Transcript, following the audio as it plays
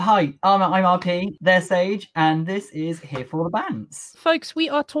Hi, I'm RP, they're Sage, and this is Here for the Bants. Folks, we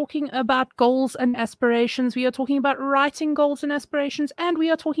are talking about goals and aspirations. We are talking about writing goals and aspirations, and we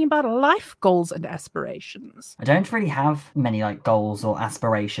are talking about life goals and aspirations. I don't really have many goals or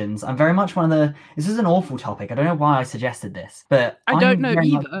aspirations. I'm very much one of the. This is an awful topic. I don't know why I suggested this, but I don't know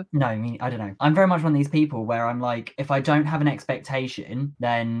either. I don't know. I'm very much one of these people where I'm like, if I don't have an expectation,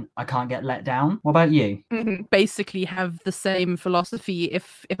 then I can't get let down. What about you? Basically, have the same philosophy.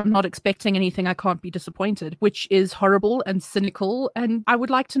 If I'm not expecting anything, I can't be disappointed, which is horrible and cynical. And I would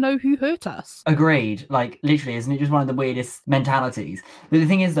like to know who hurt us. Agreed. Literally, isn't it just one of the weirdest mentalities? But the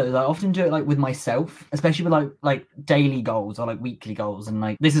thing is, though, I often do it with myself, especially with like daily goals or weekly goals,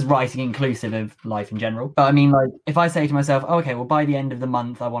 and this is writing inclusive of life in general. But I mean, if I say to myself, oh, okay, well, by the end of the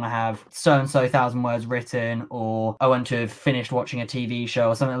month, I want to have so and so 1,000 words written, or I want to have finished watching a TV show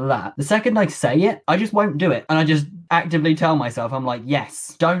or something like that. The second I say it, I just won't do it, and I just actively tell myself, I'm like,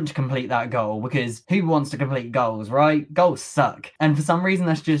 yes, don't complete that goal, because who wants to complete goals, right? Goals suck. And for some reason,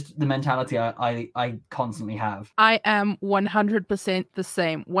 that's just the mentality I constantly have. I am 100% the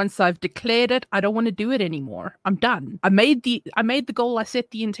same. Once I've declared it, I don't want to do it anymore. I'm done. I made the goal, I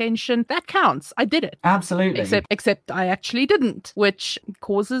set the intention. That counts. I did it. Absolutely. Except I actually didn't, which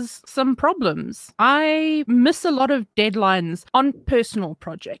causes some problems. I miss a lot of deadlines on personal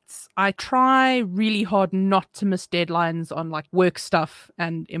projects. I try really hard not to miss deadlines on work stuff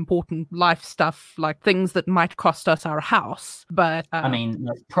and important life stuff, like things that might cost us our house. But I mean,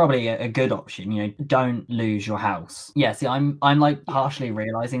 that's probably a good option. Don't lose your house. Yeah, see, I'm partially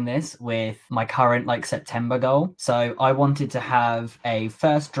realizing this with my current September goal. So I wanted to have a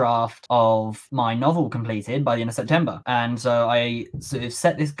first draft of my novel completed by the end of September, and so I sort of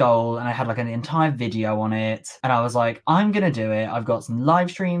set this goal, and I had an entire video on it, and I was like, I'm gonna do it. I've got some live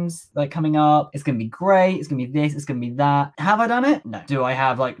streams coming up. It's gonna be great. It's gonna be this. It's gonna be that. Have I done it? No. Do I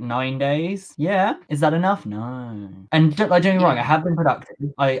have 9 days? Yeah. Is that enough? No. And don't get me wrong, I have been productive.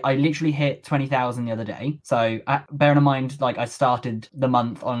 I literally hit 20,000 the other day. So bearing in mind, I started the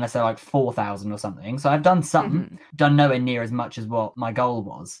month on, let's say, 4,000 or something. So I've done some, done nowhere near as much as what my goal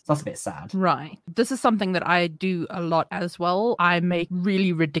was. So that's a bit sad. Right. This is something that I do a lot as well. I make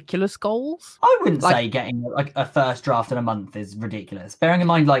really ridiculous goals. I wouldn't say getting a first draft in a month is ridiculous. Bearing in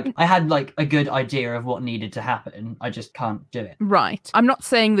mind, I had a good idea of what needed to happen. I just can't do it. Right. I'm not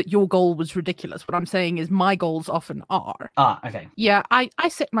saying that your goal was ridiculous. What I'm saying is my goals often are. Okay. Yeah, I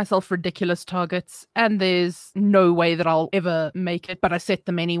set myself ridiculous targets, and there's no way that I'll ever make it, but I set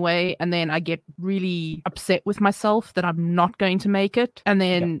them anyway, and then I get really upset with myself that I'm not going to make it, and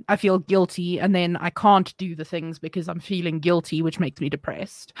then I feel guilty, and then I can't do the things because I'm feeling guilty, which makes me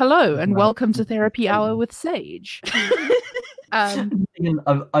depressed. Hello, and welcome to Therapy Hour with Sage. I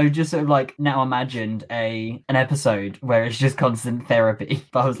just sort of now imagined an episode where it's just constant therapy.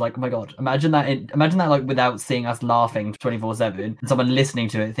 But I was like, oh my god, imagine that without seeing us laughing 24/7, and someone listening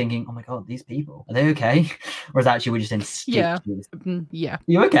to it thinking, oh my god, these people, are they okay? Or is actually we're just in stitches? Yeah.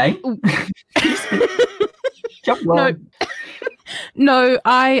 You okay? No. No,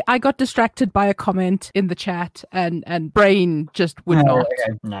 I got distracted by a comment in the chat, and brain just would not.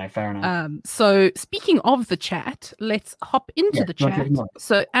 Okay. No, fair enough. So speaking of the chat, let's hop into the chat.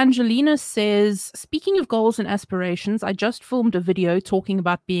 So Angelina says, speaking of goals and aspirations, I just filmed a video talking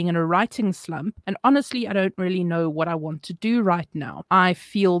about being in a writing slump, and honestly, I don't really know what I want to do right now. I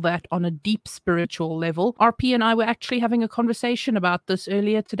feel that on a deep spiritual level. RP and I were actually having a conversation about this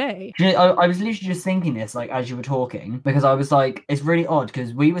earlier today. I was literally just thinking this as you were talking, because I was like, it's really odd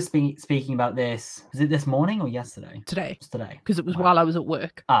because we were speaking about this. Was it this morning or yesterday? Today. It's today. Because it was while I was at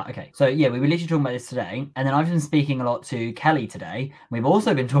work. Okay. So yeah, we were literally talking about this today, and then I've been speaking a lot to Kelly today. We've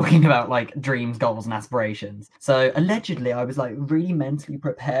also been talking about dreams, goals, and aspirations. So allegedly, I was really mentally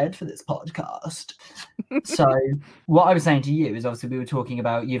prepared for this podcast. So what I was saying to you is obviously we were talking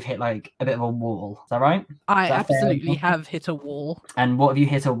about you've hit a bit of a wall. Is that right? I absolutely have hit a wall. And what have you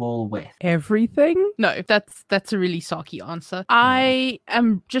hit a wall with? Everything? No, that's a really sarky answer. I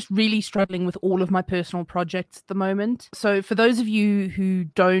am just really struggling with all of my personal projects at the moment. So for those of you who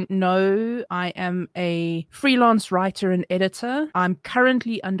don't know, I am a freelance writer and editor. I'm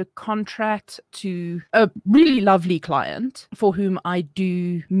currently under contract to a really lovely client for whom I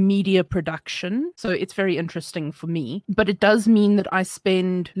do media production. So it's very interesting for me. But it does mean that I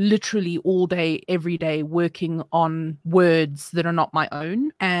spend literally all day, every day working on words that are not my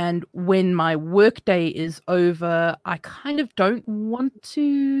own. And when my workday is over, I kind of don't want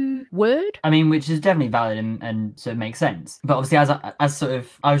to word. I mean, which is definitely valid and sort of makes sense. But obviously, as sort of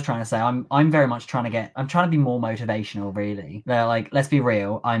I was trying to say, I'm very much trying to be more motivational, really. They're let's be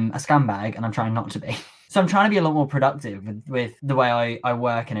real, I'm a scumbag and I'm trying not to be. So I'm trying to be a lot more productive with the way I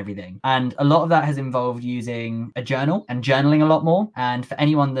work and everything. And a lot of that has involved using a journal and journaling a lot more. And for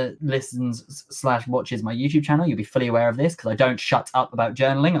anyone that listens / watches my YouTube channel, you'll be fully aware of this because I don't shut up about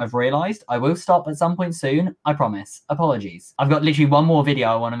journaling. I've realized I will stop at some point soon. I promise. Apologies. I've got literally one more video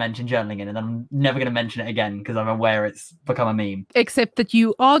I want to mention journaling in, and I'm never going to mention it again because I'm aware it's become a meme. Except that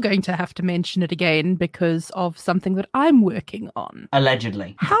you are going to have to mention it again because of something that I'm working on.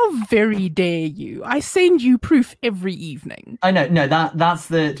 Allegedly. How very dare you? I send you proof every evening. I know. No, that's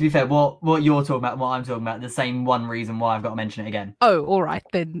the, to be fair, what you're talking about and what I'm talking about, the same one reason why I've got to mention it again. Oh, all right.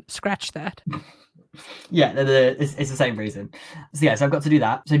 Then scratch that. Yeah, it's the same reason. So yeah, so I've got to do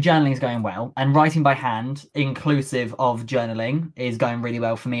that. So journaling is going well, and writing by hand, inclusive of journaling, is going really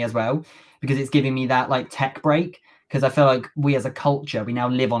well for me as well, because it's giving me that like tech break. Because I feel like we as a culture, we now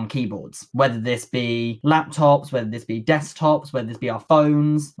live on keyboards, whether this be laptops, whether this be desktops, whether this be our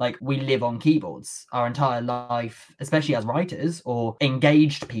phones, like we live on keyboards our entire life, especially as writers or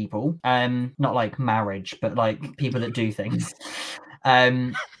engaged people, not like marriage, but like people that do things.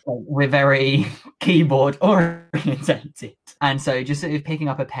 We're very keyboard orientated, and so just sort of picking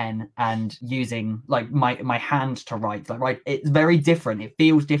up a pen and using like my hand to write, it's very different. It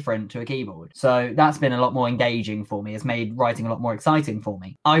feels different to a keyboard, so that's been a lot more engaging for me. It's made writing a lot more exciting for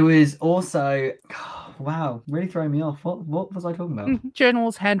me. I was also wow, really throwing me off. What was I talking about?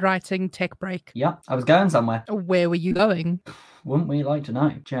 Journals, handwriting, tech break. Yeah, I was going somewhere. Where were you going? Wouldn't we like to know?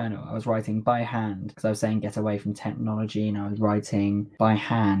 Journal. I was writing by hand because I was saying get away from technology, and I was writing by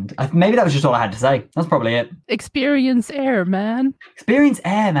hand. Maybe that was just all I had to say. That's probably it. Experience air, man. Experience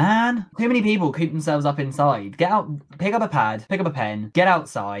air, man. Too many people coop themselves up inside. Get out, pick up a pad, pick up a pen, get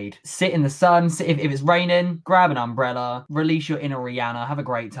outside, sit in the sun. If it's raining, grab an umbrella, release your inner Rihanna, have a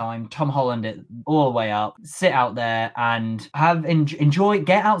great time. Tom Holland it all the way up. Sit out there and enjoy.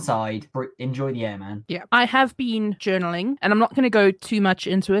 Get outside, enjoy the air, man. Yeah, I have been journaling, and I'm not going to go too much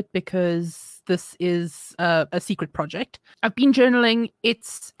into it because this is a secret project. I've been journaling.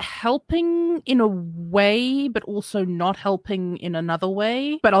 It's helping in a way, but also not helping in another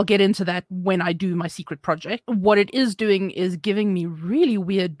way. But I'll get into that when I do my secret project. What it is doing is giving me really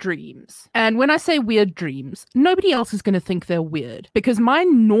weird dreams. And when I say weird dreams, nobody else is going to think they're weird, because my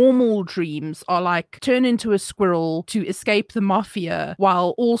normal dreams are like turn into a squirrel to escape the mafia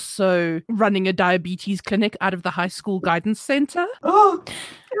while also running a diabetes clinic out of the high school guidance center. Oh.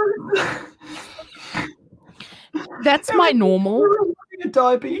 That's my normal. A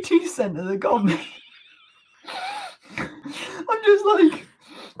diabetes center that got me. I'm just like,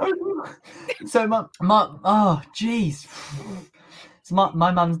 so my oh jeez. So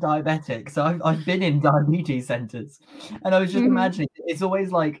my mum's diabetic, so I've been in diabetes centers, and I was just imagining it's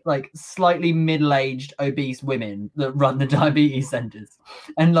always like slightly middle-aged obese women that run the diabetes centers,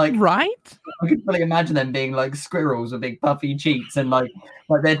 and like right. I could fully imagine them being like squirrels with big puffy cheeks and like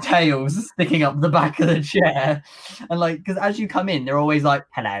their tails sticking up the back of the chair, and like because as you come in, they're always like,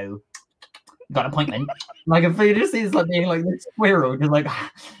 "Hello, got an appointment." Like if you just see it's like being like this squirrel just like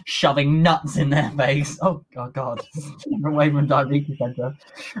shoving nuts in their face. Oh god, away from diabetes center.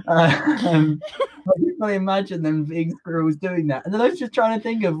 I can really imagine them being squirrels doing that. And then I was just trying to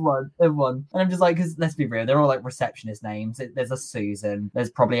think of one, and I'm just like, because let's be real, they're all like receptionist names. There's a Susan, there's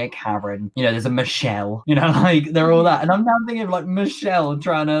probably a Karen, there's a Michelle, like they're all that. And I'm now thinking of like Michelle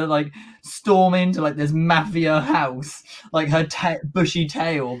trying to like storm into like this mafia house, like her bushy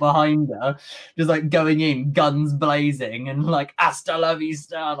tail behind her, just like going in, guns blazing, and like hasta la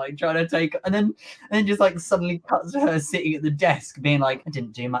vista, like trying to take, and then just like suddenly cuts to her sitting at the desk being like, I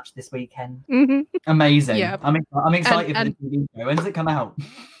didn't do much this weekend. Amazing. Yeah. I'm excited for the TV show. When does it come out?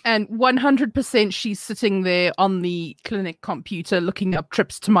 And 100% she's sitting there on the clinic computer looking up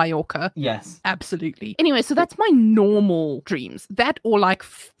trips to Mallorca. Yes. Absolutely. Anyway, so that's my normal dreams. That or like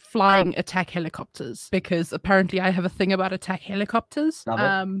flying attack helicopters, because apparently I have a thing about attack helicopters.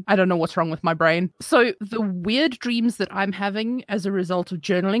 I don't know what's wrong with my brain. So the weird dreams that I'm having as a result of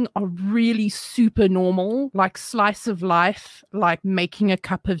journaling are really super normal, like slice of life, like making a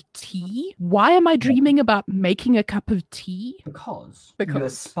cup of tea. Why am I dreaming about making a cup of tea? Because you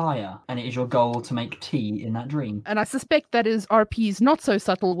aspire, and it is your goal to make tea in that dream. And I suspect that is RP's not so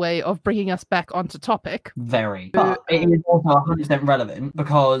subtle way of bringing us back onto topic. Very. But it is also 100% relevant,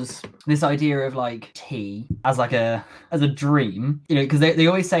 because this idea of like tea as like a dream, you know, because they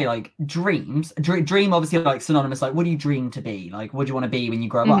always say like dream obviously like synonymous, like what do you dream to be, like what do you want to be when you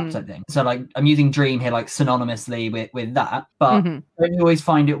grow up, type thing. So like I'm using dream here like synonymously with that, but don't you always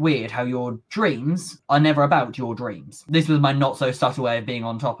find it weird how your dreams are never about your dreams? This was my not so subtle way of being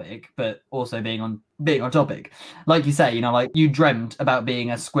on topic, but also being on topic. Like you say, you know, like you dreamt about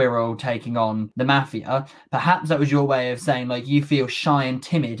being a squirrel taking on the mafia. Perhaps that was your way of saying like you feel shy and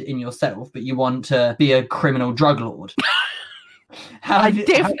timid in yourself, but you want to be a criminal drug lord. I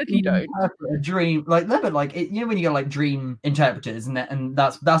definitely don't. A dream like no, but like you know when you go like dream interpreters and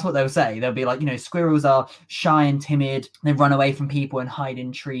that's what they'll say. They'll be like, you know, squirrels are shy and timid. They run away from people and hide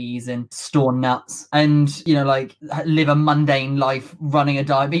in trees and store nuts and, you know, like live a mundane life running a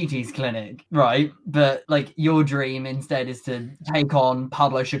diabetes clinic, right? But like your dream instead is to take on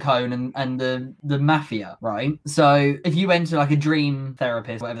Pablo Chacon and the mafia, right? So if you went to like a dream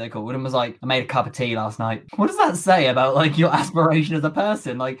therapist, whatever they're called, and was like, I made a cup of tea last night, what does that say about like your aspiration as a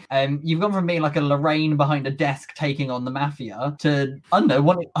person? Like you've gone from being like a Lorraine behind a desk taking on the mafia to, I don't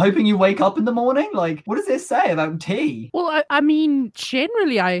know, hoping you wake up in the morning. Like what does this say about tea? Well, I mean,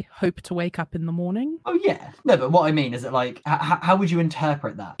 generally I hope to wake up in the morning. Oh yeah, no, but what I mean is that like how would you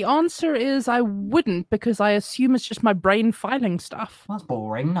interpret that? The answer is I wouldn't, because I assume it's just my brain filing stuff. That's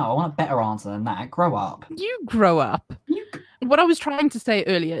boring. No, I want a better answer than that. Grow up. You grow up. What I was trying to say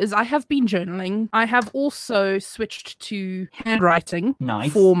earlier is I have been journaling. I have also switched to handwriting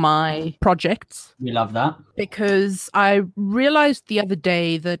for my projects. We love that. Because I realized the other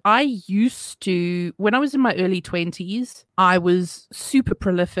day that I used to, when I was in my early 20s, I was super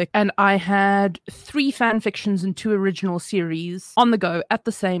prolific and I had 3 fan fictions and 2 original series on the go at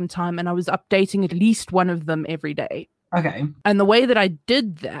the same time, and I was updating at least one of them every day. Okay. And the way that I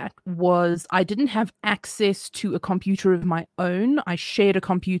did that was I didn't have access to a computer of my own. I shared a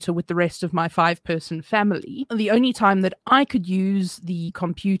computer with the rest of my 5-person family. The only time that I could use the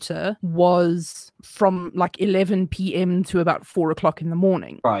computer was from like 11 p.m. to about 4 o'clock in the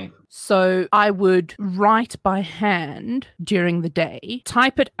morning. Right. So I would write by hand during the day,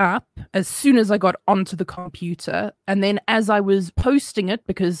 type it up as soon as I got onto the computer, and then as I was posting it,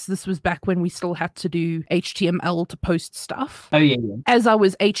 because this was back when we still had to do HTML to post stuff. Oh yeah. As I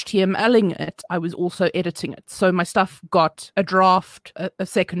was HTMLing it, I was also editing it. So my stuff got a draft, a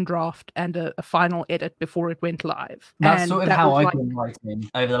second draft, and a final edit before it went live. That's and sort of how I've been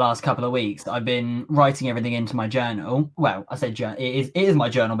writing over the last couple of weeks. I've been writing everything into my journal. Well, I said journal. It is my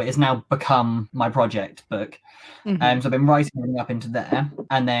journal, but it's now become my project book. So I've been writing everything up into there,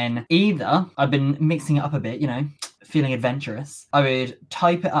 and then either I've been mixing it up a bit, you know, feeling adventurous. I would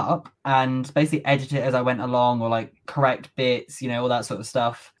type it up and basically edit it as I went along, or like correct bits, you know, all that sort of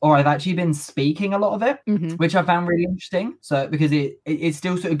stuff. Or I've actually been speaking a lot of it, which I found really interesting. So because it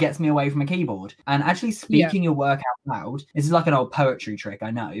still sort of gets me away from a keyboard, and actually speaking your work out loud. This is like an old poetry trick, I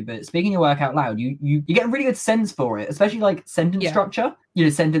know, but speaking your work out loud, you get a really good sense for it, especially like sentence structure. You know,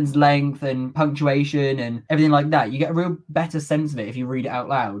 sentence length and punctuation and everything like that. You get a real better sense of it if you read it out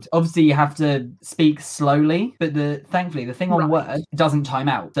loud. Obviously, you have to speak slowly, but thankfully the thing on Word doesn't time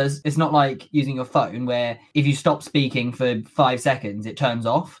out. So it's not like using your phone where if you stop speaking for 5 seconds, it turns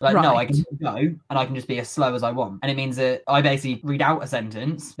off. Like no, I can go and I can just be as slow as I want. And it means that I basically read out a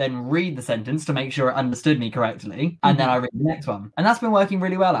sentence, then read the sentence to make sure it understood me correctly, and then I read the next one. And that's been working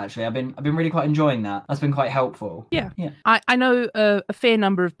really well, actually. I've been really quite enjoying that. That's been quite helpful. Yeah. I know a fair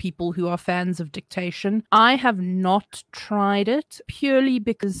number of people who are fans of dictation. I have not tried it purely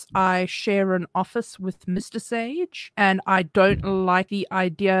because I share an office with Mr. Sage, and I don't like the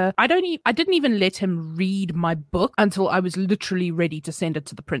idea. I didn't even let him read my book until I was literally ready to send it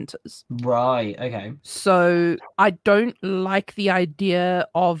to the printers. Right, okay. So I don't like the idea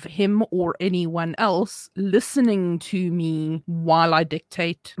of him or anyone else listening to me while I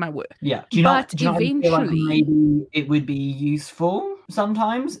dictate my work. Yeah. Do you not feel like maybe it would be useful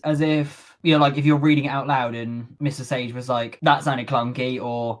sometimes, as if, you know, like if you're reading it out loud and Mr. Sage was like, that sounded clunky,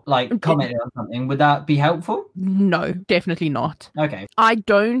 or like commented on something, would that be helpful? No, definitely not. Okay. I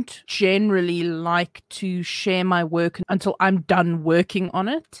don't generally like to share my work until I'm done working on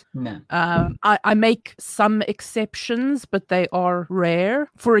it. No. I make some exceptions, but they are rare.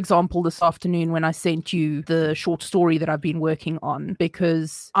 For example, this afternoon when I sent you the short story that I've been working on,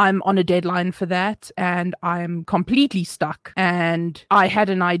 because I'm on a deadline for that and I'm completely stuck, and I had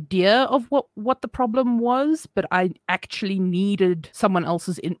an idea of what the problem was, but I actually needed someone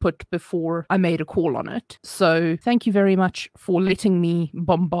else's input before I made a call on it. So thank you very much for letting me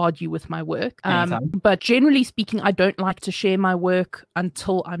bombard you with my work. But generally speaking, I don't like to share my work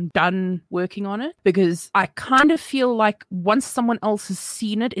until I'm done working on it, because I kind of feel like once someone else has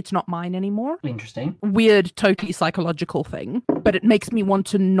seen it, it's not mine anymore. Interesting. Weird, totally psychological thing, but it makes me want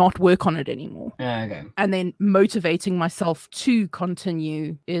to not work on it anymore. Okay. And then motivating myself to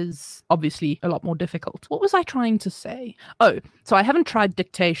continue is obviously a lot more difficult. What was I trying to say? Oh, so I haven't tried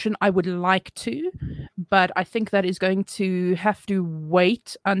dictation. I would like to, but I think that is going to have to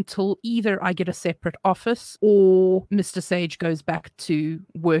wait until either I get a separate office or Mr. Sage goes back to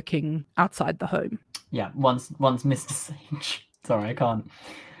working outside the home. Yeah, once Mr. Sage. Sorry, I can't.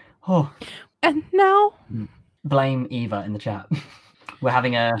 Oh. And now Blame Eva in the chat. We're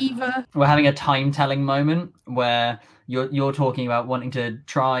having Eva. We're having a time-telling moment where you're talking about wanting to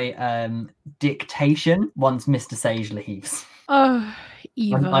try dictation once Mr. Sage leaves. Oh,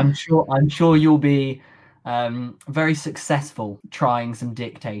 Eva. I'm sure you'll be very successful trying some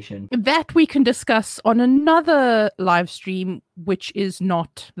dictation. That we can discuss on another live stream, which is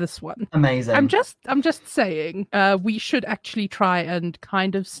not this one. Amazing. I'm just saying, we should actually try and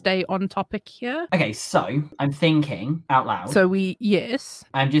kind of stay on topic here. Okay, so I'm thinking out loud. So yes.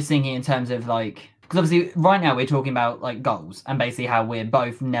 I'm just thinking in terms of like, because obviously right now we're talking about like goals and basically how we're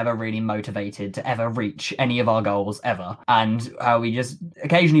both never really motivated to ever reach any of our goals ever, and how we just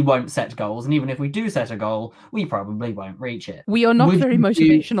occasionally won't set goals, and even if we do set a goal, we probably won't reach it. We are not very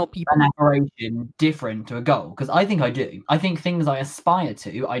motivational people. An aspiration different to a goal? Because I think I do. I think things I aspire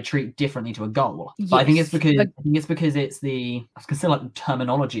to, I treat differently to a goal. Yes. But I think it's because it's the, I was gonna say like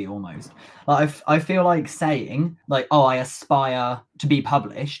terminology almost. Like I feel like saying like, oh, I aspire to be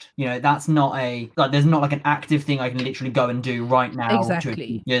published, you know, that's not there's not like an active thing I can literally go and do right now.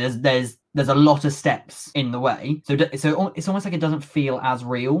 Exactly. There's a lot of steps in the way. So it's almost like it doesn't feel as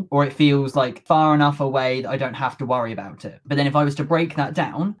real, or it feels like far enough away that I don't have to worry about it. But then if I was to break that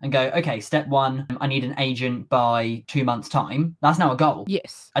down and go, okay, step 1, I need an agent by 2 months' time, that's now a goal.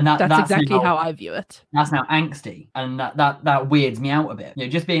 Yes. And that's exactly how I view it. That's now angsty. And that weirds me out a bit. You know,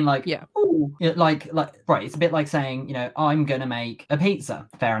 just being like, yeah. Ooh, you know, like right, it's a bit like saying, you know, I'm gonna make a pizza.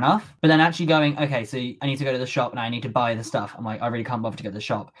 Fair enough. But then actually going, okay, so I need to go to the shop and I need to buy the stuff. I'm like, I really can't bother to go to the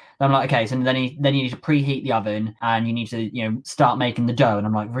shop. Then I'm like, okay, so then you need to preheat the oven and you need to, you know, start making the dough. And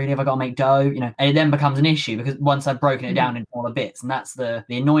I'm like, really, have I got to make dough? You know, and it then becomes an issue because once I've broken it down into smaller bits, and that's the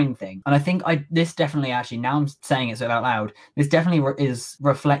annoying thing. And I think this definitely actually, now I'm saying it sort of out loud, this definitely is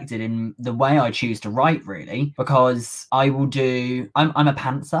reflected in the way I choose to write, really, because I will do, I'm a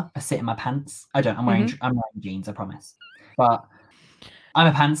pantser. I sit in my pants. I'm wearing jeans, I promise. But I'm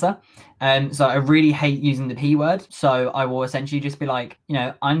a pantser. So I really hate using the P word. So I will essentially just be like, you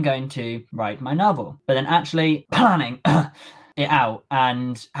know, I'm going to write my novel, but then actually planning it out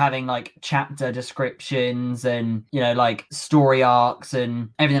and having like chapter descriptions and, you know, like story arcs and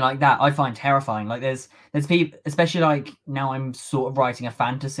everything like that, I find terrifying. Like there's people, especially like now I'm sort of writing a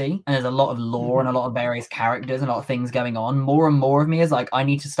fantasy and there's a lot of lore and a lot of various characters and a lot of things going on. More and more of me is like, I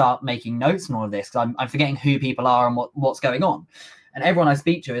need to start making notes and all of this because I'm forgetting who people are and what's going on. And everyone I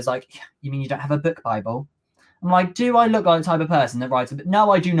speak to is like, you mean you don't have a book Bible? I'm like, do I look like the type of person that writes a book?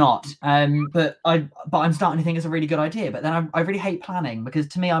 No, I do not. But I'm starting to think it's a really good idea. But then I really hate planning because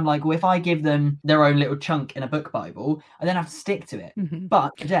to me, I'm like, well, if I give them their own little chunk in a book Bible, I then have to stick to it. Mm-hmm.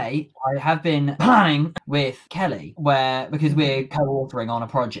 But today I have been planning with Kelly because we're co-authoring on a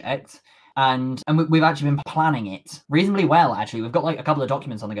project. And we've actually been planning it reasonably well, actually. We've got like a couple of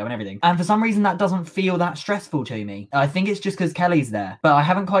documents on the go and everything. And for some reason, that doesn't feel that stressful to me. I think it's just because Kelly's there. But I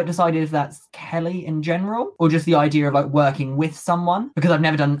haven't quite decided if that's Kelly in general or just the idea of like working with someone. Because I've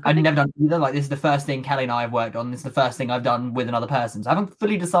never done either. Like this is the first thing Kelly and I have worked on. This is the first thing I've done with another person. So I haven't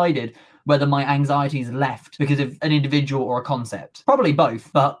fully decided whether my anxiety is left because of an individual or a concept. Probably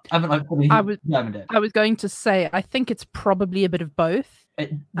both, but I haven't fully determined it. I was going to say, I think it's probably a bit of both.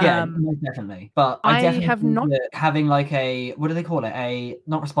 Most definitely. But I definitely have not having like a, what do they call it? A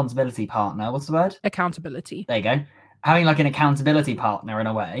not responsibility partner. What's the word? Accountability. There you go. Having like an accountability partner in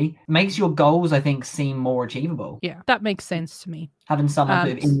a way makes your goals, I think, seem more achievable. Yeah, that makes sense to me. Having someone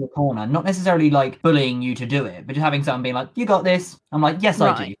sort of in your corner, not necessarily like bullying you to do it, but just having someone being like, you got this. I'm like, yes,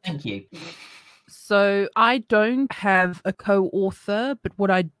 right. I do. Thank you. So I don't have a co-author, but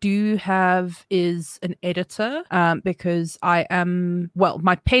what I do have is an editor because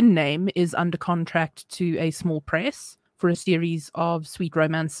my pen name is under contract to a small press for a series of sweet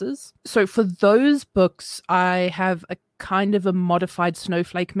romances. So for those books, I have a kind of a modified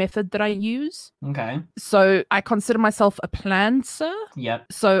snowflake method that I use. Okay. So I consider myself a plancer.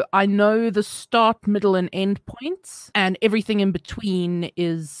 Yep. So I know the start, middle, and end points, and everything in between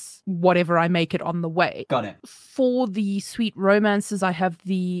is whatever I make it on the way. Got it. For the sweet romances, I have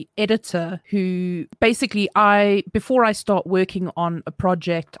the editor who basically before I start working on a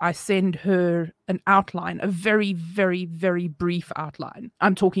project, I send her an outline, a very, very, very brief outline.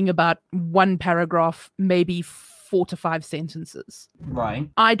 I'm talking about one paragraph, maybe 4 to 5 sentences. Right.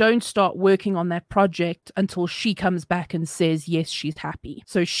 I don't start working on that project until she comes back and says, yes, she's happy.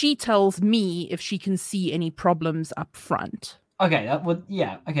 So she tells me if she can see any problems up front. Okay, that would,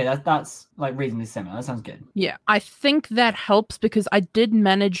 yeah. Okay, that's like reasonably similar. That sounds good. Yeah, I think that helps because I have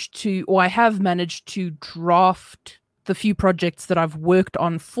managed to draft the few projects that I've worked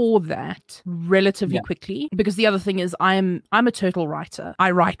on for that relatively quickly. Because the other thing is I'm a turtle writer.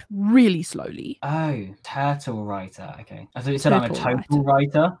 I write really slowly. Oh, turtle writer. Okay. I thought you said I'm a total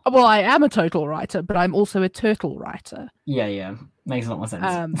writer. Well, I am a total writer, but I'm also a turtle writer. Yeah. Makes a lot more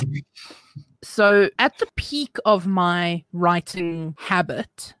sense. So at the peak of my writing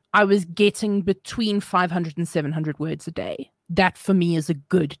habit, I was getting between 500 and 700 words a day. That for me is a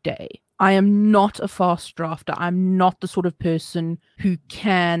good day. I am not a fast drafter. I'm not the sort of person who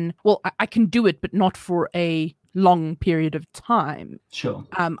can, I can do it, but not for a long period of time. Sure.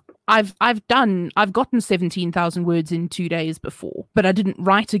 I've gotten 17,000 words in 2 days before, but I didn't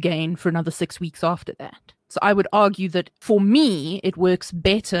write again for another 6 weeks after that. So I would argue that for me, it works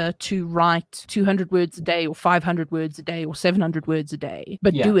better to write 200 words a day or 500 words a day or 700 words a day,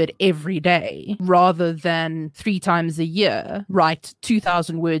 but do it every day rather than 3 times a year, write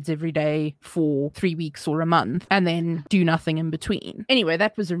 2,000 words every day for 3 weeks or a month and then do nothing in between. Anyway,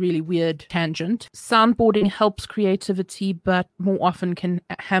 that was a really weird tangent. Soundboarding helps creativity, but more often can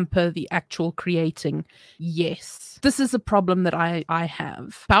hamper the actual creating. Yes. This is a problem that I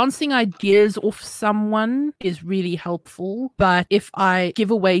have. Bouncing ideas off someone is really helpful, but if I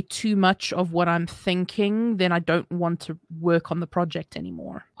give away too much of what I'm thinking, then I don't want to work on the project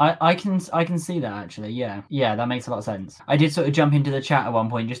anymore. I can see that actually. Yeah, that makes a lot of sense. I did sort of jump into the chat at one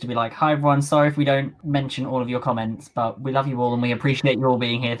point just to be like, hi everyone, sorry if we don't mention all of your comments, but we love you all and we appreciate you all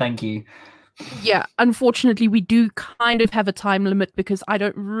being here. Thank you. Yeah, unfortunately, we do kind of have a time limit because I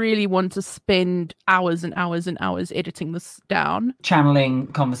don't really want to spend hours and hours and hours editing this down. Channeling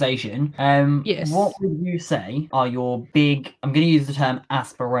conversation. Yes. What would you say are your big, I'm going to use the term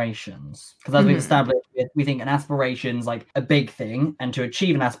aspirations, because as we've established, we think an aspiration's like a big thing, and to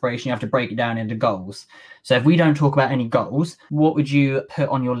achieve an aspiration, you have to break it down into goals. So if we don't talk about any goals, what would you put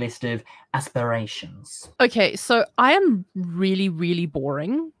on your list of aspirations? Okay, so I am really, really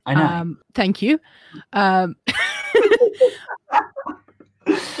boring. I know. Thank you.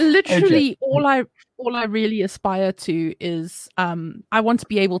 Literally, okay. All I really aspire to is I want to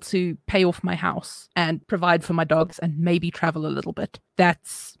be able to pay off my house and provide for my dogs and maybe travel a little bit.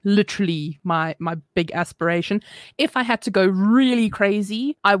 That's literally my big aspiration. If I had to go really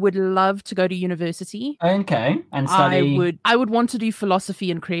crazy, I would love to go to university. Okay, and study. I would want to do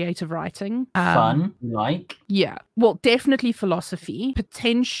philosophy and creative writing. Fun, like? Yeah, well, definitely philosophy,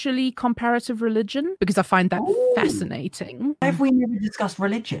 potentially comparative religion, because I find that fascinating. Why have we never discussed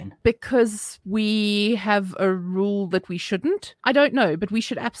religion? Because we have a rule that we shouldn't. I don't know, but we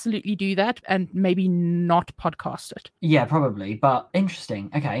should absolutely do that and maybe not podcast it. Yeah, probably, but interesting.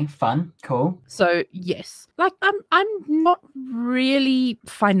 Okay, fun, cool. So yes, like I'm not really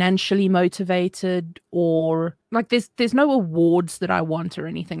financially motivated or like there's no awards that I want or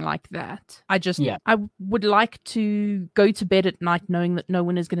anything like that. I would like to go to bed at night knowing that no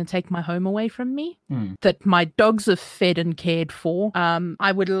one is going to take my home away from me, that my dogs are fed and cared for.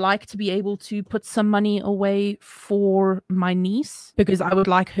 I would like to be able to put some money away for my niece because I would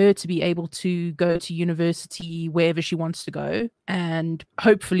like her to be able to go to university wherever she wants to go, and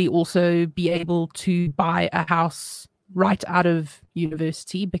hopefully also be able to buy a house right out of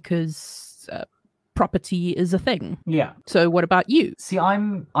university because property is a thing. Yeah. So what about you? See,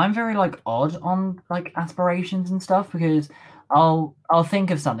 I'm very like odd on like aspirations and stuff because I'll think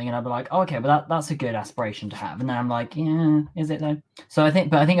of something and I'll be like, oh, okay, well that's a good aspiration to have, and then I'm like, yeah, is it though? So I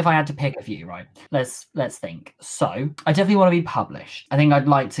think if I had to pick a few, right, let's think. So I definitely want to be published. I think I'd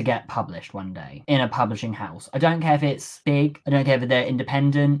like to get published one day in a publishing house. I don't care if it's big. I don't care if they're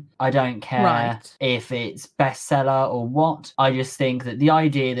independent. I don't care if it's bestseller or what. I just think that the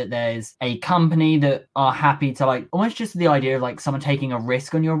idea that there's a company that are happy to like almost just the idea of like someone taking a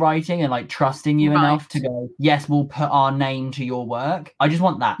risk on your writing and like trusting you enough to go, yes, we'll put our name to your work. artwork. I just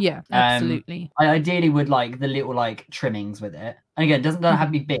want that. Yeah, absolutely. I ideally would like the little like trimmings with it. And again, it doesn't have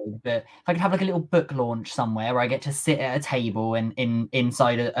to be big, but if I could have like a little book launch somewhere where I get to sit at a table and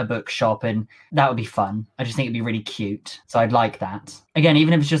inside a bookshop, and that would be fun. I just think it'd be really cute. So I'd like that. Again,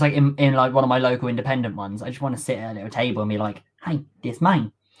 even if it's just like in like one of my local independent ones, I just want to sit at a little table and be like, hey, this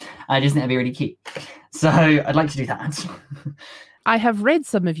mine. I just think that'd be really cute. So I'd like to do that. I have read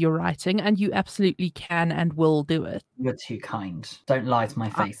some of your writing, and you absolutely can and will do it. You're too kind. Don't lie to my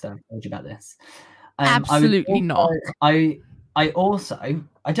face that I've told you about this. Absolutely not. I also,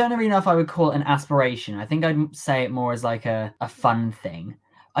 I don't really know if I would call it an aspiration. I think I'd say it more as like a fun thing.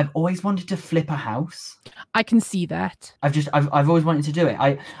 I've always wanted to flip a house. I can see that. I've always wanted to do it.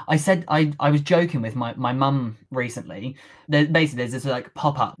 I said I was joking with my mum recently. Basically, there's this like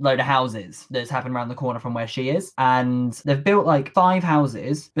pop-up load of houses that's happened around the corner from where she is, and they've built like 5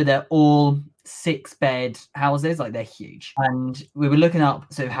 houses, but they're all 6-bed houses. Like, they're huge. And we were looking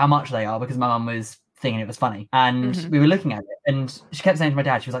up how much they are, because my mum was thinking it was funny, and we were looking at it, and she kept saying to my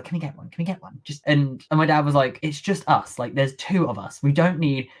dad, she was like, can we get one, just and my dad was like, it's just us, like there's 2 of us, we don't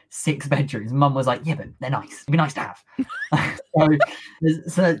need 6 bedrooms. Mum was like, yeah, but they're nice, it'd be nice to have.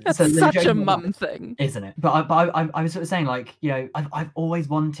 That's such a mum thing, isn't it? But I was sort of saying, like, you know, I've always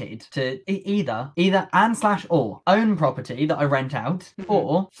wanted to either or own property that I rent out,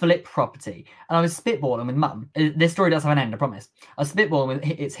 or flip property. And I was spitballing with Mum. This story does have an end, I promise. I was spitballing with,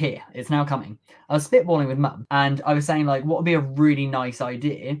 it's here, it's now coming. I was spitballing with Mum, and I was saying, like, what would be a really nice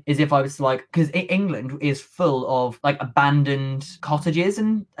idea is if I was like, because England is full of like abandoned cottages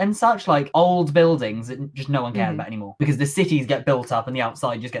and such, like old buildings that just no one cares about anymore, because the cities get built up and the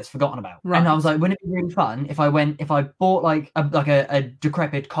outside just gets forgotten about. Right. And I was like, wouldn't it be really fun if I bought like a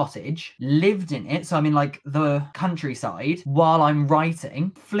decrepit cottage, lived in it, so I'm in like the countryside while I'm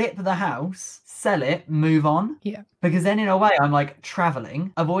writing, flip the house, sell it, move on. Yeah. Because then in a way I'm like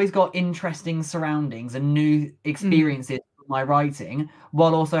traveling. I've always got interesting surroundings and new experiences with my writing,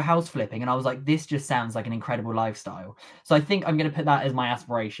 while also house flipping. And I was like, this just sounds like an incredible lifestyle. So I think I'm going to put that as my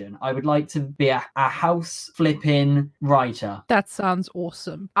aspiration. I would like to be a house flipping writer. That sounds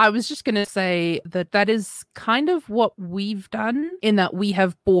awesome. I was just going to say that is kind of what we've done, in that we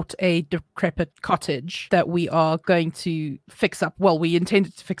have bought a decrepit cottage that we are going to fix up. Well, we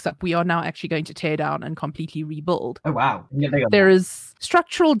intended to fix up. We are now actually going to tear down and completely rebuild. Oh, wow. There is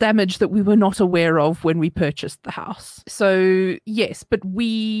structural damage that we were not aware of when we purchased the house. So yes, but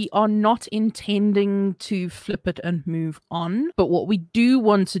we are not intending to flip it and move on. But what we do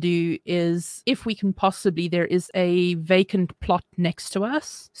want to do is, if we can possibly, there is a vacant plot next to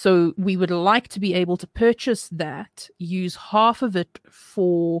us. So we would like to be able to purchase that, use half of it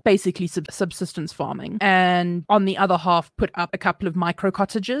for basically subsistence farming, and on the other half put up a couple of micro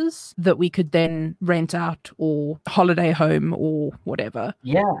cottages that we could then rent out or holiday home or whatever.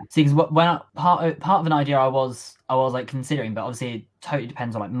 Yeah. See, because part of an idea I was like considering, but obviously it totally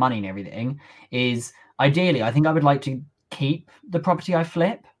depends on like money and everything, is ideally I think I would like to keep the property I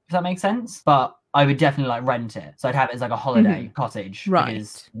flip, if that makes sense, but I would definitely like rent it, so I'd have it as like a holiday cottage, right?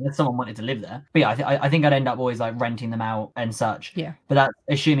 Because if someone wanted to live there. But yeah, I think I'd end up always like renting them out and such. Yeah, but that's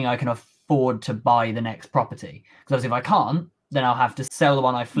assuming I can afford to buy the next property, because obviously if I can't, then I'll have to sell the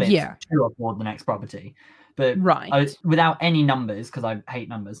one I flipped to afford the next property. But without any numbers, because I hate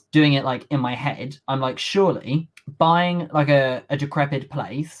numbers, doing it like in my head, I'm like, surely buying like a decrepit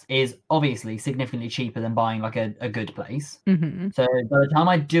place is obviously significantly cheaper than buying like a good place. So by the time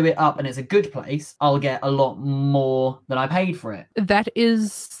I do it up and it's a good place, I'll get a lot more than I paid for it. That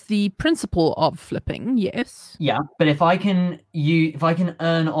is the principle of flipping, yes. Yeah, but if I can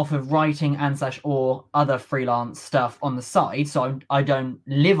earn off of writing and or other freelance stuff on the side, so I don't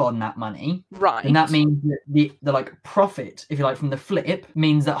live on that money, right? And that means that the like profit, if you like, from the flip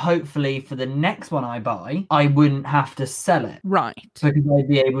means that hopefully for the next one I buy, I wouldn't have to sell it, right? Because I'd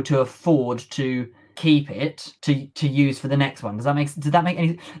be able to afford to keep it to use for the next one. Did that make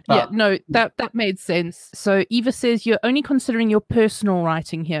any yeah, no, that made sense. So Eva says you're only considering your personal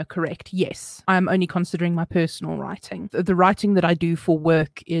writing here, correct? Yes, I'm only considering my personal writing. The writing that I do for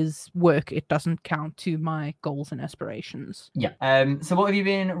work is work. It doesn't count to my goals and aspirations. Yeah. So what have you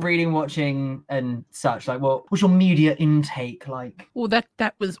been reading, watching and such? Like, what's your media intake like? Well,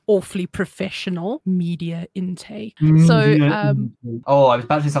 that was awfully professional. Media intake. I was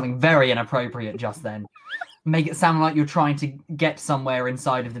about to say something very inappropriate just then. Make it sound like you're trying to get somewhere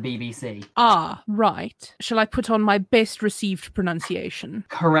inside of the BBC. Ah, right. Shall I put on my best received pronunciation?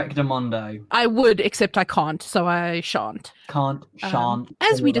 Correctamundo. I would, except I can't, so I shan't. Shan't.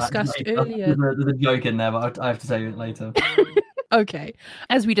 As we discussed earlier. There's a joke in there, but I have to say it later. Okay.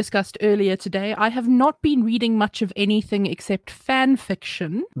 As we discussed earlier today, I have not been reading much of anything except fan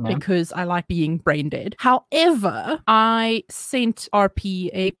fiction because I like being brain dead. However, I sent RP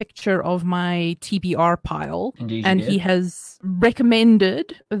a picture of my TBR pile. Indeed, and he has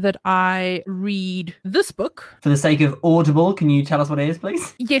recommended that I read this book. For the sake of Audible, can you tell us what it is,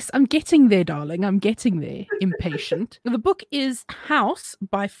 please? Yes, I'm getting there, darling. I'm getting there. Impatient. The book is House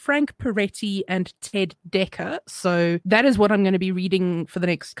by Frank Peretti and Ted Dekker. So that is what I'm going to be reading for the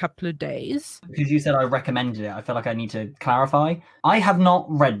next couple of days. Because you said I recommended it, I feel like I need to clarify. I have not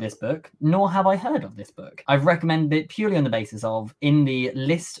read this book, nor have I heard of this book. I've recommended it purely on the basis of, in the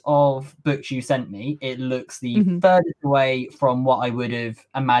list of books you sent me, it looks the furthest away from what I would have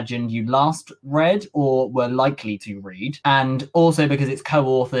imagined you last read or were likely to read. And also because it's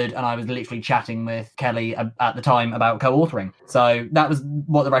co-authored, and I was literally chatting with Kelly at the time about co-authoring. So that was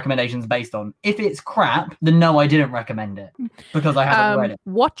what the recommendation's based on. If it's crap, then no, I didn't recommend it because I haven't read it.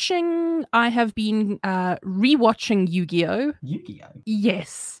 I have been rewatching Yu-Gi-Oh! Yu-Gi-Oh?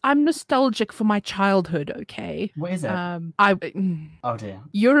 Yes. I'm nostalgic for my childhood, okay? What is it? Oh dear.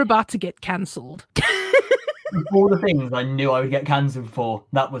 You're about to get cancelled. All the things I knew I would get cancelled for,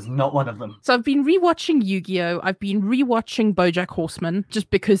 that was not one of them. So I've been rewatching Yu-Gi-Oh! I've been rewatching BoJack Horseman just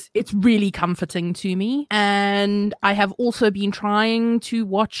because it's really comforting to me. And I have also been trying to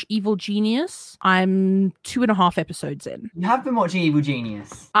watch Evil Genius. I'm 2.5 episodes in. You have been watching Evil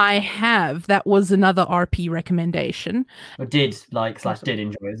Genius? I have. That was another RP recommendation. Or did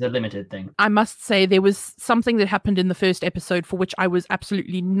enjoy it. It's a limited thing. I must say there was something that happened in the first episode for which I was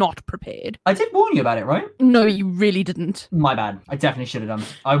absolutely not prepared. I did warn you about it, right? No, you really didn't. My bad. I definitely should have done.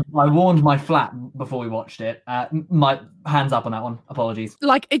 I warned my flat before we watched it. My hands up on that one. Apologies.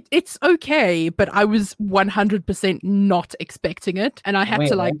 Like, it's okay, but I was 100% not expecting it. And I had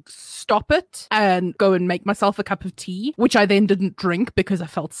to, stop it and go and make myself a cup of tea, which I then didn't drink because I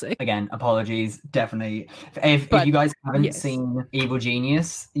felt sick. Again, apologies. Definitely. If you guys haven't seen Evil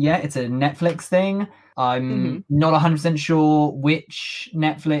Genius yet, it's a Netflix thing. I'm not 100% sure which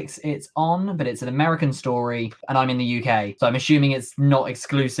Netflix it's on, but it's an American story, and I'm in the UK, so I'm assuming it's not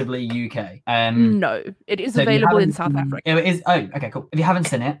exclusively UK. No, it is available in South Africa. It is. Oh, okay, cool. If you haven't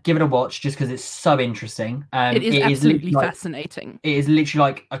seen it, give it a watch, just because it's so interesting. It is absolutely fascinating. It is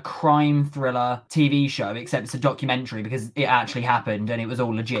literally like a crime thriller TV show, except it's a documentary because it actually happened and it was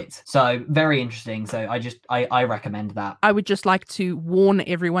all legit. So very interesting. So I recommend that. I would just like to warn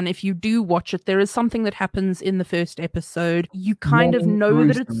everyone, if you do watch it, there is something that happens in the first episode. You kind of know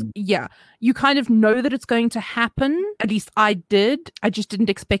that it's going to happen. At least I did. I just didn't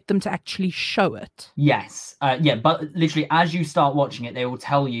expect them to actually show it. Yes. But literally as you start watching it, they will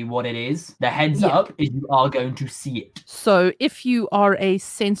tell you what it is. The heads up is you are going to see it. So if you are a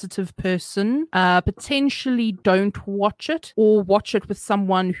sensitive person, potentially don't watch it, or watch it with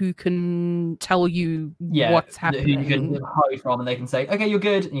someone who can tell you what's happening. Who you can hide from, and they can say, okay, you're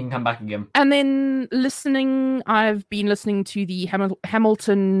good, and you can come back again. And then I've been listening to the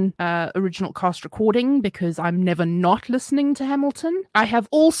Hamilton original cast recording because I'm never not listening to Hamilton. I have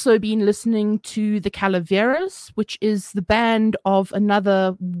also been listening to the Calaveras, which is the band of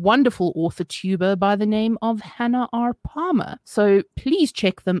another wonderful author tuber by the name of Hannah R. Palmer. So please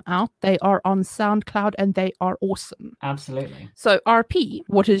check them out. They are on SoundCloud and they are awesome. Absolutely. So RP,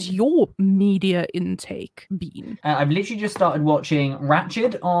 what has your media intake been? I've literally just started watching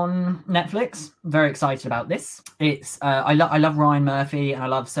Ratched on Netflix. Very excited about this. It's I love Ryan Murphy and I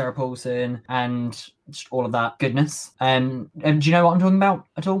love Sarah Paulson and all of that goodness. Do you know what I'm talking about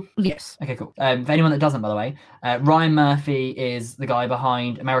at all? Yes. Okay, cool. For anyone that doesn't, by the way, Ryan Murphy is the guy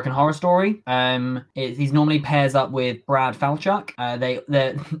behind American Horror Story. He's normally pairs up with Brad Falchuk. They're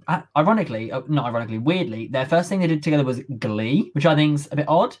weirdly, their first thing they did together was Glee, which I think is a bit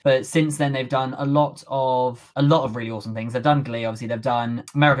odd. But since then, they've done a lot of really awesome things. They've done Glee, obviously. They've done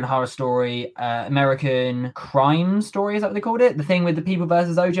American Horror Story, American Crime Story, is that what they called it? The thing with the people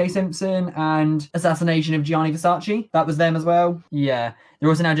versus O.J. Simpson and Assassination of Gianni Versace. That was them as well. Yeah. They're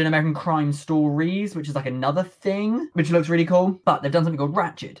also now doing American Crime Stories, which is like another thing, which looks really cool. But they've done something called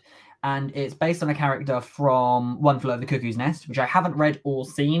Ratched. And it's based on a character from One Flew Over the Cuckoo's Nest, which I haven't read or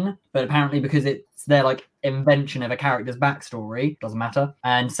seen, but apparently because it's their like invention of a character's backstory, doesn't matter.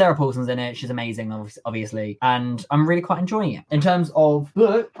 And Sarah Paulson's in it. She's amazing, obviously. And I'm really quite enjoying it. In terms of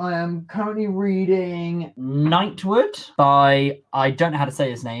book, I am currently reading Nightwood by, I don't know how to say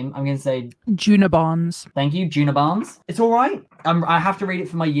his name. I'm going to say Juna Barnes. Thank you, Juna Barnes. It's all right. I have to read it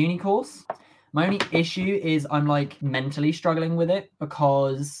for my uni course. My only issue is I'm like mentally struggling with it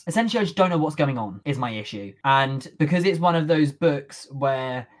because essentially I just don't know what's going on is my issue. And because it's one of those books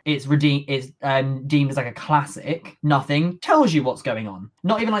where it's deemed as like a classic, nothing tells you what's going on.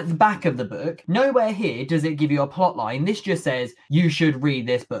 Not even like the back of the book. Nowhere here does it give you a plot line. This just says you should read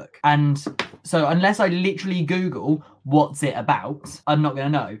this book. And so unless I literally Google what's it about, I'm not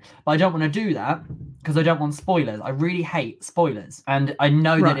going to know. But I don't want to do that because I don't want spoilers. I really hate spoilers. And I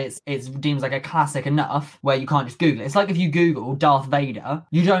know that it's deemed like a classic enough where you can't just Google it. It's like if you Google Darth Vader,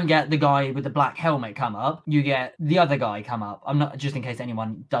 you don't get the guy with the black helmet come up. You get the other guy come up. I'm not, just in case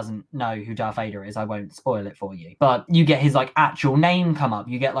anyone doesn't know who Darth Vader is, I won't spoil it for you. But you get his like actual name come up.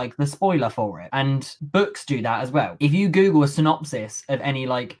 You get like the spoiler for it. And books do that as well. If you Google a synopsis of any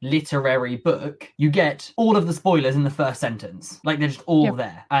like literary book, you get all of the spoilers in the first sentence. Like they're just all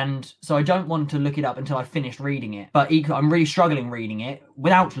there. And so I don't want to look it up until I finished reading it. But equally, I'm really struggling reading it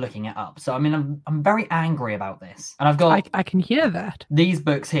without looking it up. So I mean, I'm very angry about this. And I've got I can hear that. These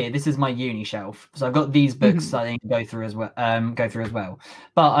books here. This is my uni shelf. So I've got these books I think go through as well.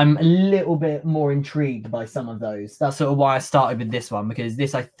 But I'm a little bit more intrigued by some of those. That's sort of why I started with this one, because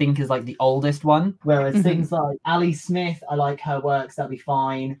this I think is like the oldest one. Whereas things like Ali Smith, I like her works, that'll be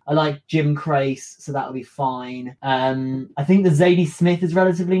fine. I like Jim Crace, so that'll be fine. I think the Zadie Smith is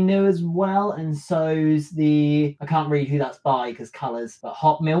relatively new as well, and so's the, I can't read who that's by because colours, but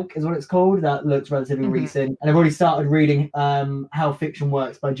Hot Milk is what it's called. That looks relatively recent. And I've already started reading How Fiction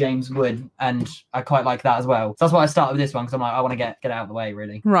Works by James Wood, and I quite like that as well. So that's why I started with this one, because I'm like, I want to get out of the way,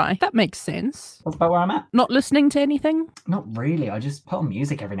 really. Right, that makes sense. That's about where I'm at. Not listening to anything? Not really. I just put on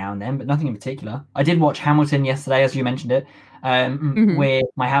music every now and then, but nothing in particular. I did watch Hamilton yesterday, as you mentioned it, with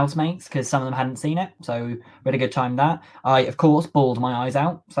my housemates, because some of them hadn't seen it, so we had a good time that. I, of course, bawled my eyes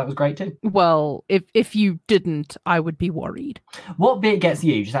out, so that was great too. Well, if you didn't, I would be worried. What bit gets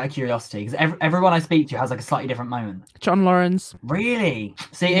you, just out of curiosity? Because everyone I speak to has like a slightly different moment. John Lawrence. Really?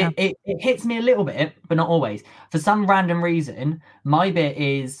 See, it hits me a little bit, but not always. For some random reason, my bit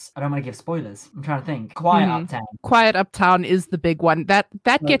is, I don't want to give spoilers. I'm trying to think. Quiet Uptown. Quiet Uptown is the big one. That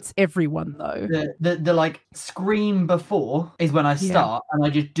gets everyone though. The like scream before is when I start, and I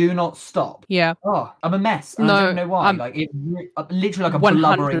just do not stop. Yeah. Oh, I'm a mess. I don't know why. Like it, literally like a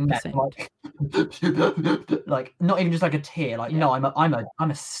blubbering mess. Like not even just like a tear. Like no,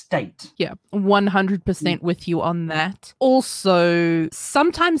 I'm a state. Yeah, 100% with you on that. Also,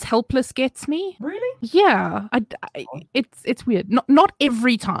 sometimes helpless gets me. Really? Yeah, it's weird. Not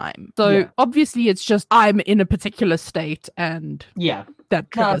every time. So obviously, it's just I'm in a particular state, and that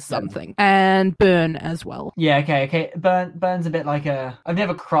triggers something. And Burn as well. Yeah. Okay. Burn's a bit like a. I've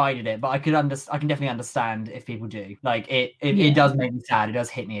never cried at it, but I can definitely understand if people do. Like it does make me sad. It does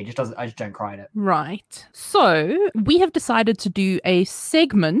hit me. It just doesn't. I just don't cry at it. Right. So we have decided to do a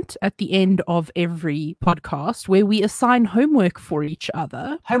segment at the end of every podcast where we assign homework for each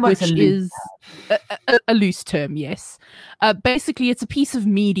other. Homework's which is a loose term, yes. Basically, it's a piece of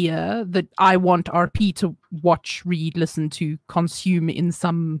media that I want RP to watch, read, listen to, consume in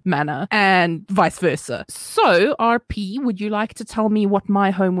some manner, and vice versa. So, RP, would you like to tell me what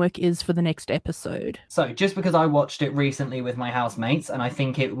my homework is for the next episode? So, just because I watched it recently with my housemates, and I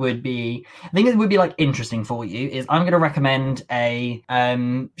think it would be like interesting for you, is I'm going to recommend a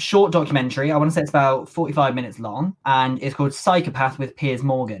short documentary. I want to say it's about 45 minutes long, and it's called Psychopath with Piers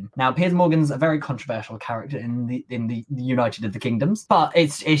Morgan. Now, Piers Morgan's a very controversial character in the United of the Kingdoms, but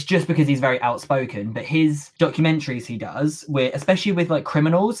it's just because he's very outspoken. But his documentaries he does, especially with like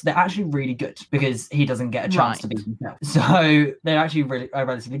criminals, they're actually really good because he doesn't get a chance to be himself. So they're actually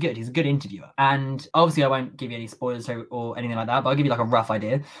relatively good. He's a good interviewer. And obviously I won't give you any spoilers or anything like that, but I'll give you like a rough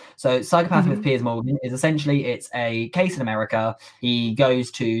idea. So Psychopath with Piers Morgan is essentially, it's a case in America. He goes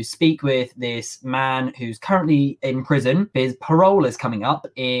to speak with this man who's currently in prison. His parole is coming up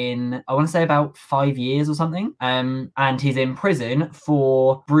in, I want to say, about 5 years or something. And he's in prison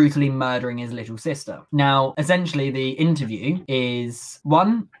for brutally murdering his little sister. Now, essentially, the interview is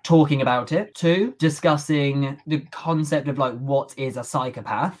 1, talking about it, 2, discussing the concept of like what is a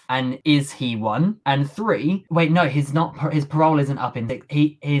psychopath and is he one, and 3, wait, no, his parole isn't up in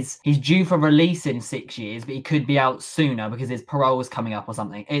he's due for release in 6 years, but he could be out sooner because his parole is coming up or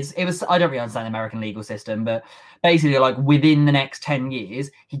something. It was I don't really understand the American legal system, but basically like within the next 10 years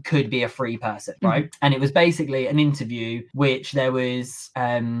he could be a free person, right? And it was basically an interview which there was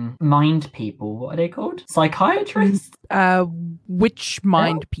mind people, what are they called, psychiatrists, Which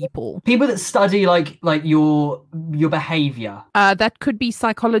mind people? People that study like your behavior. That could be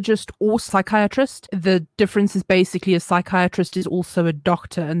psychologist or psychiatrist. The difference is basically a psychiatrist is also a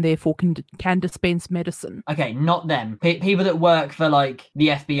doctor and therefore can dispense medicine. Okay, not them. People that work for like the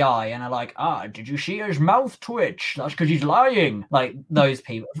FBI and are like, did you see his mouth twitch? That's because he's lying. Like those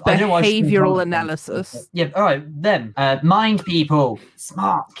people. Behavioral analysis. Yeah, all right, them. Mind people,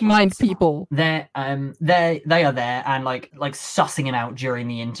 smart mind people. They are there and like sussing him out during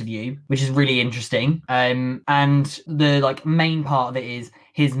the interview, which is really interesting. And the like main part of it is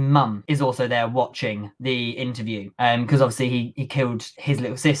his mum is also there watching the interview, because obviously he killed his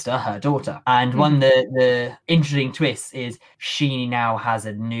little sister, her daughter. And one of the interesting twists is she now has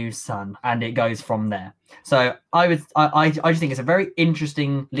a new son, and it goes from there. So I just think it's a very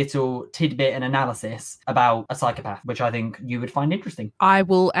interesting little tidbit and analysis about a psychopath, which I think you would find interesting. I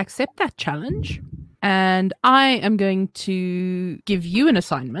will accept that challenge. And I am going to give you an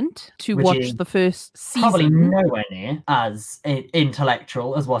assignment to watch the first season. Probably nowhere near as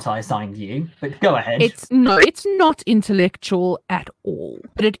intellectual as what I assigned you, but go ahead. It's not intellectual at all,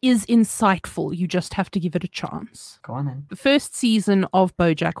 but it is insightful. You just have to give it a chance. Go on then. The first season of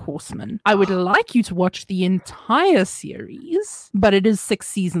BoJack Horseman. I would like you to watch the entire series, but it is 6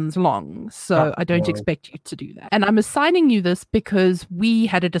 seasons long, so I don't expect you to do that. And I'm assigning you this because we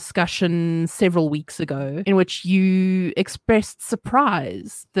had a discussion several weeks ago in which you expressed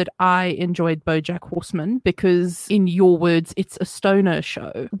surprise that I enjoyed BoJack Horseman because, in your words, it's a stoner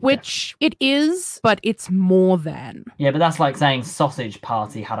show, which it is, but it's more than. Yeah, but that's like saying Sausage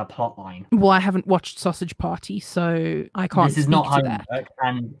Party had a plot line. Well, I haven't watched Sausage Party, so I can't This is speak not to homework, that.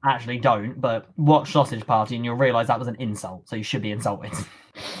 and actually don't, but watch Sausage Party and you'll realise that was an insult, so you should be insulted.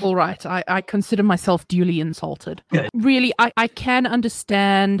 All right, I consider myself duly insulted. Good. Really, I can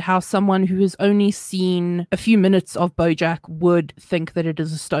understand how someone who has only seen a few minutes of BoJack would think that it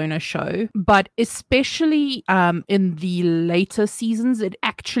is a stoner show, but especially in the later seasons, it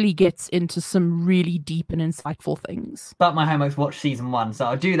actually gets into some really deep and insightful things. But my homework's watch season 1, so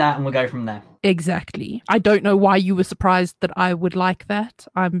I'll do that and we'll go from there. Exactly. I don't know why you were surprised that I would like that.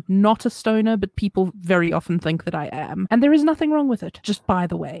 I'm not a stoner, but people very often think that I am. And there is nothing wrong with it, just by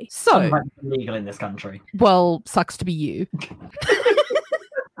the way. So, legal in this country. Well, sucks to be you.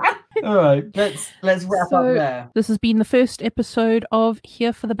 All right, let's wrap up there. This has been the first episode of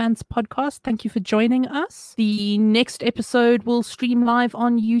Here for the Bants podcast. Thank you for joining us. The next episode will stream live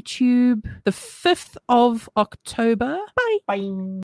on YouTube the 5th of October. Bye. Bye.